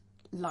out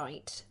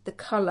light, the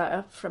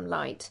colour from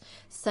light,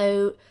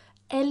 so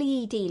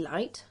LED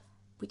light,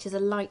 which is a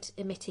light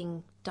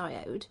emitting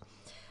diode,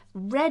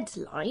 red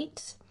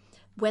light,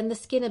 when the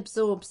skin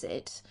absorbs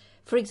it,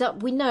 for example,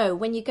 we know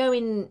when you go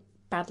in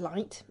bad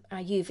light,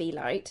 UV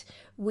light,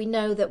 we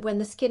know that when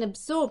the skin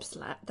absorbs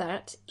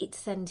that, it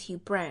sends you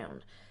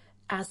brown,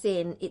 as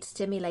in it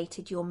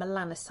stimulated your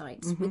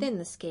melanocytes within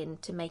the skin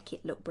to make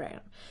it look brown.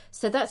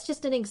 So that's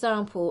just an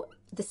example.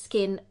 The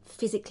skin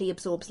physically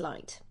absorbs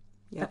light.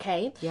 Yep.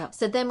 Okay? Yep.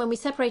 So then when we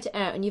separate it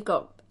out and you've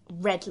got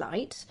red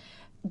light,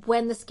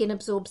 when the skin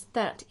absorbs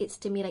that, it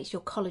stimulates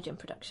your collagen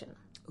production.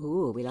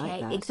 Ooh, we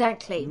like that.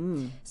 Exactly.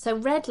 So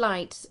red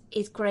light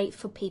is great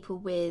for people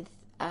with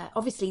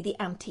obviously the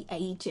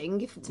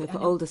anti-aging. So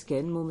for older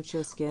skin, more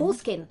mature skin? All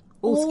skin.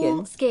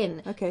 All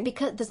skin? Okay.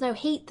 Because there's no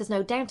heat, there's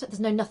no downtime, there's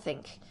no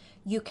nothing.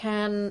 You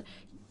can,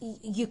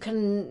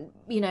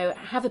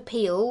 have a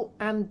peel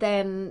and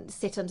then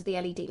sit under the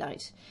LED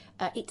light.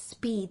 It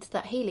speeds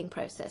that healing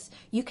process.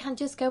 You can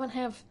just go and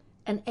have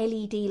an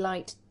LED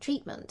light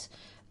treatment.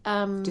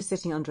 Just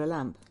sitting under a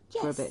lamp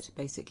for a bit,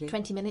 basically.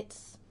 20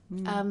 minutes.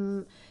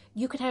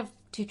 You could have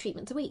 2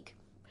 treatments a week.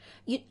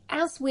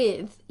 As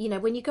with,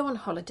 when you go on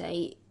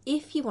holiday,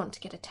 if you want to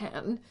get a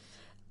tan,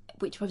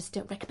 which I just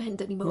don't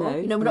recommend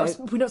anymore. We're not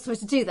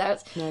supposed to do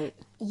that. No.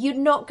 You're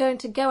not going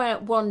to go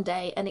out one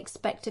day and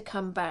expect to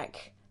come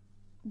back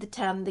the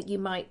tan that you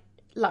might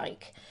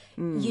like.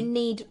 You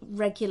need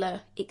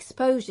regular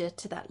exposure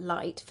to that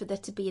light for there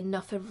to be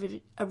enough of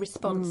a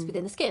response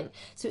within the skin.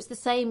 So it's the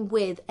same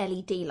with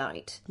LED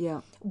light.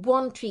 Yeah.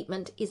 One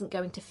treatment isn't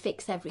going to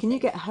fix everything. Can you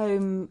get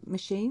home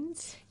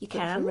machines? You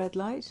can. For red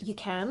light? You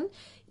can.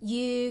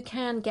 You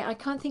can get, I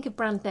can't think of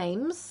brand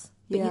names,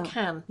 but you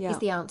can, is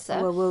the answer.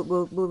 Well,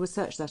 we'll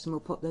research that and we'll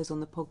pop those on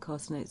the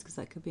podcast notes because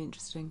that could be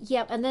interesting.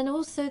 Yeah, and then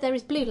also there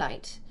is blue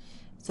light.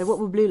 So what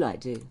will blue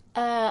light do?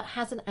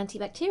 Has an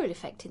antibacterial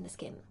effect in the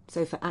skin.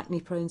 So for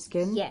acne-prone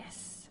skin?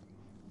 Yes.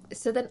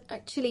 So then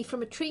actually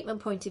from a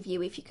treatment point of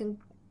view, if you can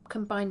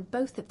combine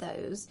both of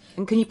those...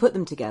 And can you put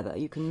them together?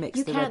 You can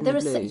mix the red and the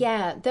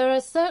blue? There are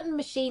certain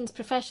machines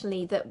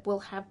professionally that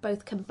will have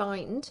both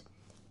combined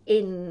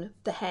in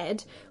the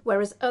head,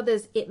 whereas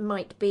others it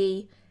might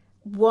be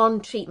one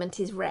treatment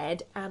is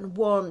red and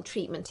one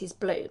treatment is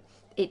blue.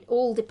 It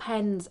all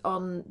depends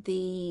on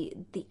the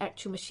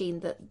actual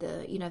machine that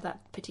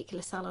that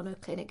particular salon or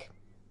clinic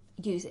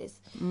uses.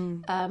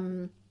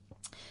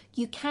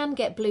 You can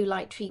get blue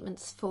light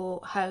treatments for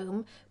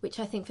home, which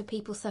I think for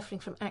people suffering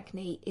from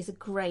acne is a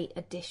great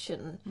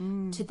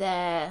addition to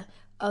their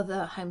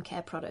other home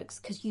care products,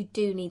 because you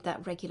do need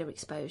that regular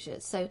exposure.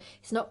 So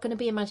it's not going to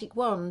be a magic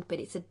wand, but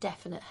it's a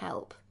definite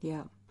help.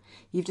 Yeah.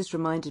 You've just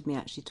reminded me,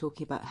 actually,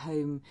 talking about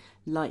home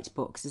light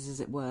boxes, as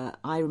it were.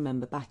 I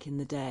remember back in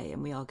the day,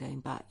 and we are going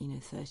back,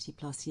 30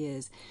 plus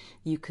years,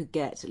 you could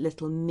get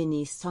little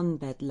mini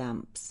sunbed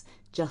lamps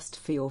just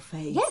for your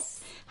face.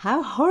 Yes.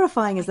 How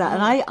horrifying is that?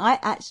 And I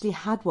actually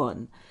had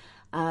one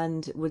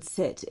and would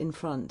sit in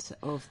front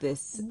of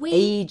this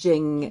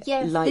aging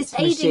light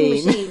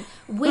machine.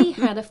 We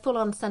had a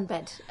full-on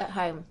sunbed at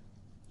home.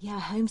 Yeah,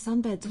 home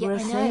sunbeds were a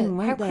thing,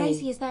 weren't they? How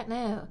crazy is that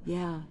now?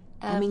 Yeah.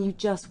 I mean, you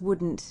just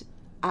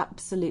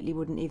absolutely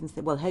wouldn't even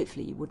think, well,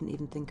 hopefully you wouldn't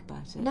even think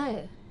about it.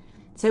 No.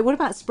 So what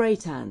about spray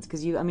tans?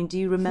 Because do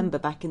you remember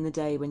back in the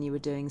day when you were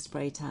doing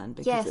spray tan?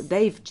 Because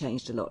they've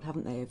changed a lot,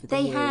 haven't they, over the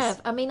years? They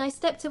have. I mean, I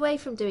stepped away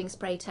from doing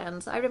spray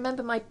tans. I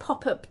remember my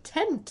pop-up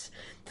tent,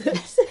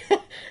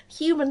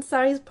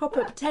 human-sized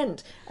pop-up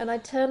tent, and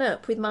I'd turn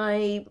up with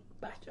my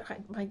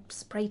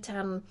spray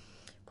tan.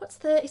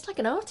 It's like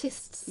an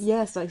artist's.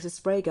 Yes, like a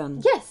spray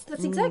gun. Yes,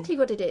 that's exactly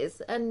what it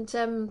is.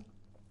 And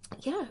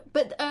Yeah,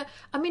 but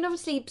I mean,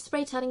 obviously,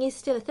 spray tanning is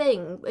still a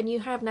thing, and you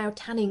have now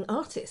tanning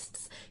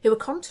artists who are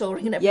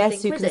contouring and everything.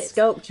 Yes, who can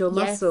sculpt your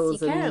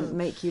muscles you and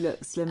make you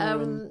look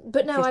slimmer and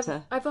but no,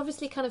 fitter. I've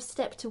obviously kind of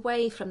stepped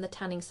away from the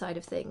tanning side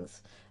of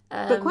things.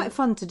 But quite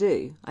fun to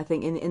do, I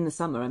think, in the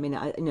summer. I mean,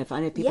 if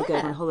I know people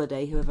going on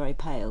holiday who are very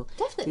pale,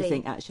 definitely, who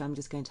think, actually, I'm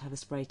just going to have a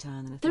spray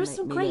tan, and there are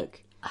some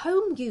great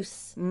home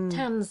use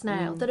tans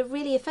now that are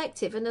really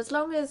effective, and as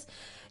long as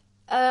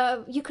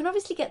you can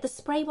obviously get the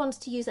spray ones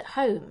to use at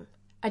home.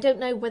 I don't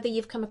know whether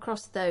you've come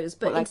across those,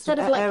 but instead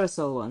of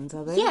aerosol ones,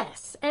 are they?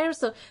 Yes,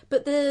 aerosol.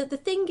 But the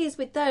thing is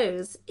with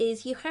those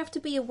is you have to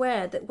be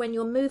aware that when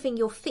you're moving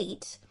your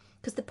feet,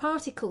 because the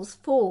particles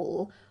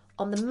fall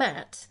on the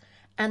mat,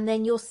 and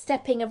then you're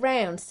stepping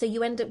around, so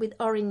you end up with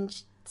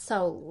orange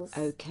soles.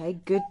 Okay,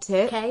 good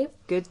tip. Okay,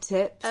 good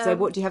tip. So,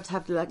 what do you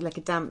have like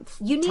a damp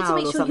you need towel to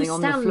make or sure something you on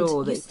stand, the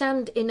floor? You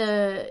stand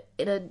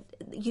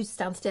you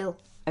stand still.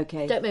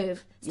 Okay, don't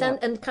move. Stand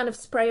and kind of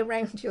spray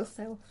around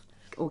yourself.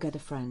 Or get a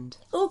friend.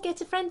 Or get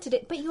a friend to do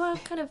it, but you are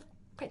kind of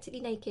practically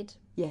naked.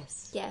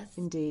 Yes. Yes.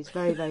 Indeed.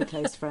 Very, very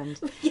close friend.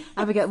 Yeah.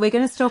 Abigail, we're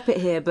going to stop it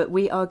here, but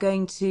we are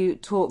going to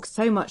talk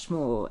so much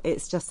more.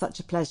 It's just such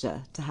a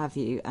pleasure to have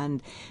you.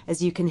 And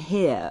as you can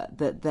hear,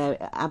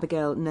 that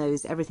Abigail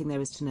knows everything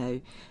there is to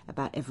know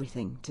about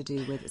everything to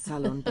do with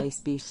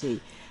salon-based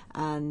beauty.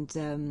 And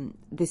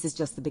this is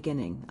just the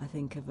beginning, I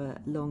think, of a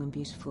long and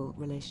beautiful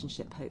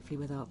relationship, hopefully,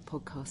 with our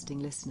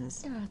podcasting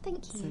listeners. Oh,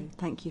 thank you. So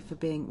thank you for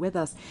being with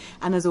us.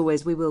 And as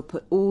always, we will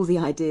put all the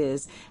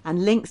ideas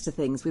and links to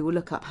things. We will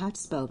look up how to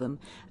spell them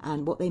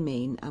and what they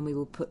mean, and we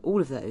will put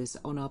all of those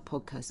on our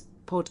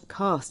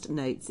podcast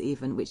notes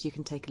even, which you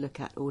can take a look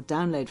at or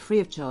download free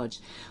of charge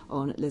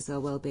on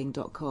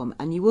lizarwellbeing.com.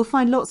 And you will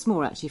find lots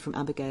more actually from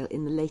Abigail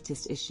in the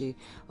latest issue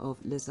of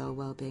Lizar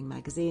Wellbeing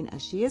magazine,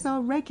 as she is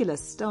our regular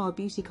star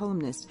beauty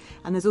columnist.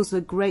 And there's also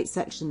a great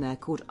section there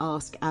called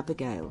Ask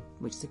Abigail,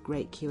 which is a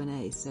great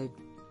Q&A. So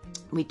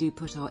we do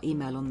put our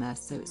email on there,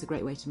 so it's a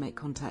great way to make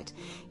contact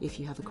if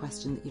you have a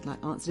question that you'd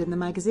like answered in the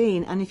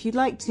magazine. And if you'd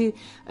like to,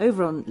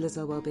 over on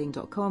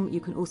lizarwellbeing.com, you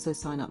can also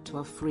sign up to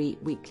our free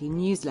weekly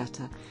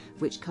newsletter,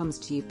 which comes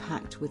to you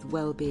packed with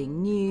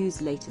wellbeing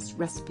news, latest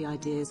recipe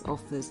ideas,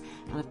 offers,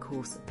 and of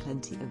course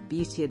plenty of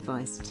beauty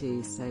advice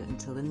too. So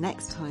until the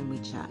next time we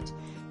chat,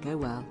 go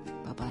well.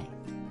 Bye-bye.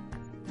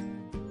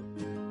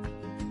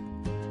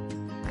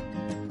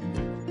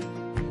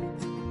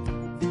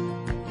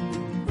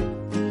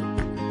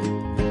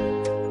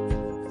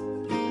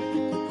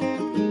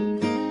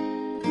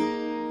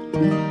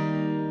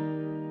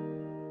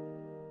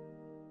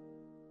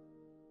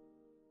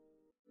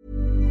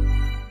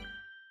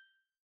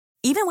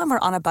 Even when we're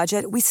on a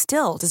budget, we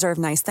still deserve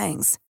nice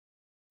things.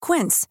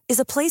 Quince is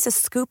a place to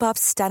scoop up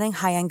stunning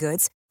high-end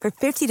goods for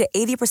 50 to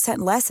 80%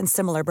 less than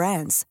similar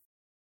brands.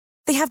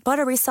 They have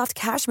buttery soft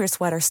cashmere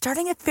sweaters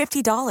starting at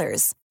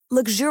 $50,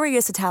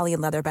 luxurious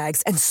Italian leather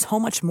bags, and so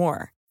much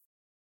more.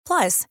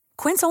 Plus,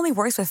 Quince only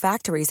works with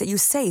factories that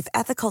use safe,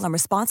 ethical, and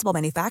responsible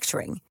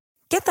manufacturing.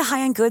 Get the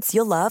high-end goods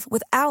you'll love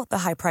without the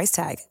high price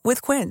tag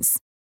with Quince.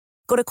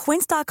 Go to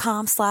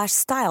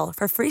quince.com/style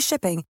for free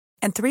shipping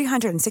and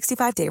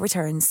 365-day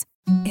returns.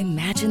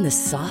 Imagine the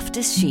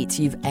softest sheets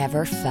you've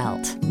ever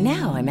felt.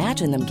 Now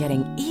imagine them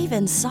getting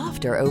even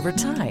softer over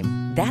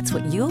time. That's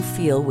what you'll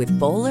feel with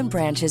Boll &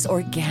 Branch's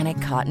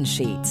organic cotton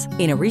sheets.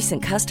 In a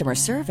recent customer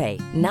survey,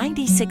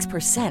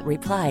 96%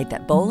 replied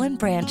that Boll &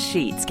 Branch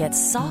sheets get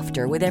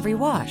softer with every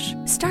wash.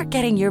 Start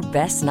getting your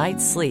best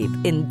night's sleep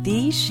in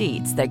these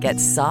sheets that get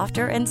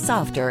softer and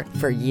softer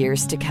for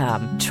years to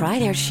come. Try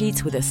their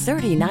sheets with a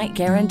 30-night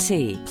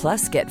guarantee.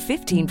 Plus, get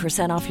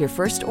 15% off your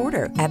first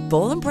order at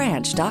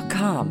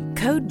bollandbranch.com.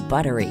 Code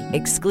BUTTERY.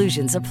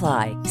 Exclusions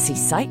apply. See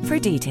site for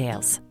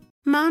details.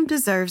 Mom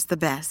deserves the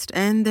best,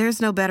 and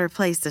there's no better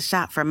place to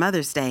shop for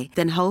Mother's Day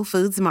than Whole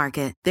Foods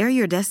Market. They're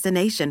your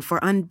destination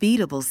for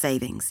unbeatable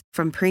savings,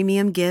 from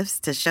premium gifts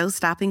to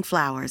show-stopping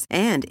flowers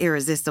and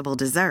irresistible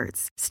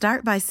desserts.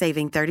 Start by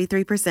saving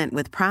 33%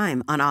 with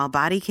Prime on all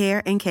body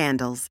care and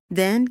candles.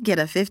 Then get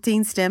a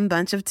 15-stem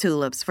bunch of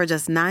tulips for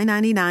just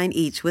 $9.99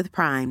 each with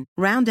Prime.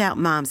 Round out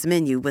Mom's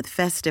menu with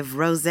festive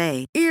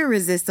rosé,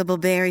 irresistible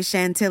berry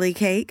chantilly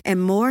cake,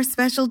 and more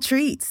special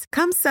treats.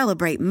 Come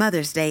celebrate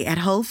Mother's Day at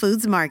Whole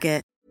Foods Market.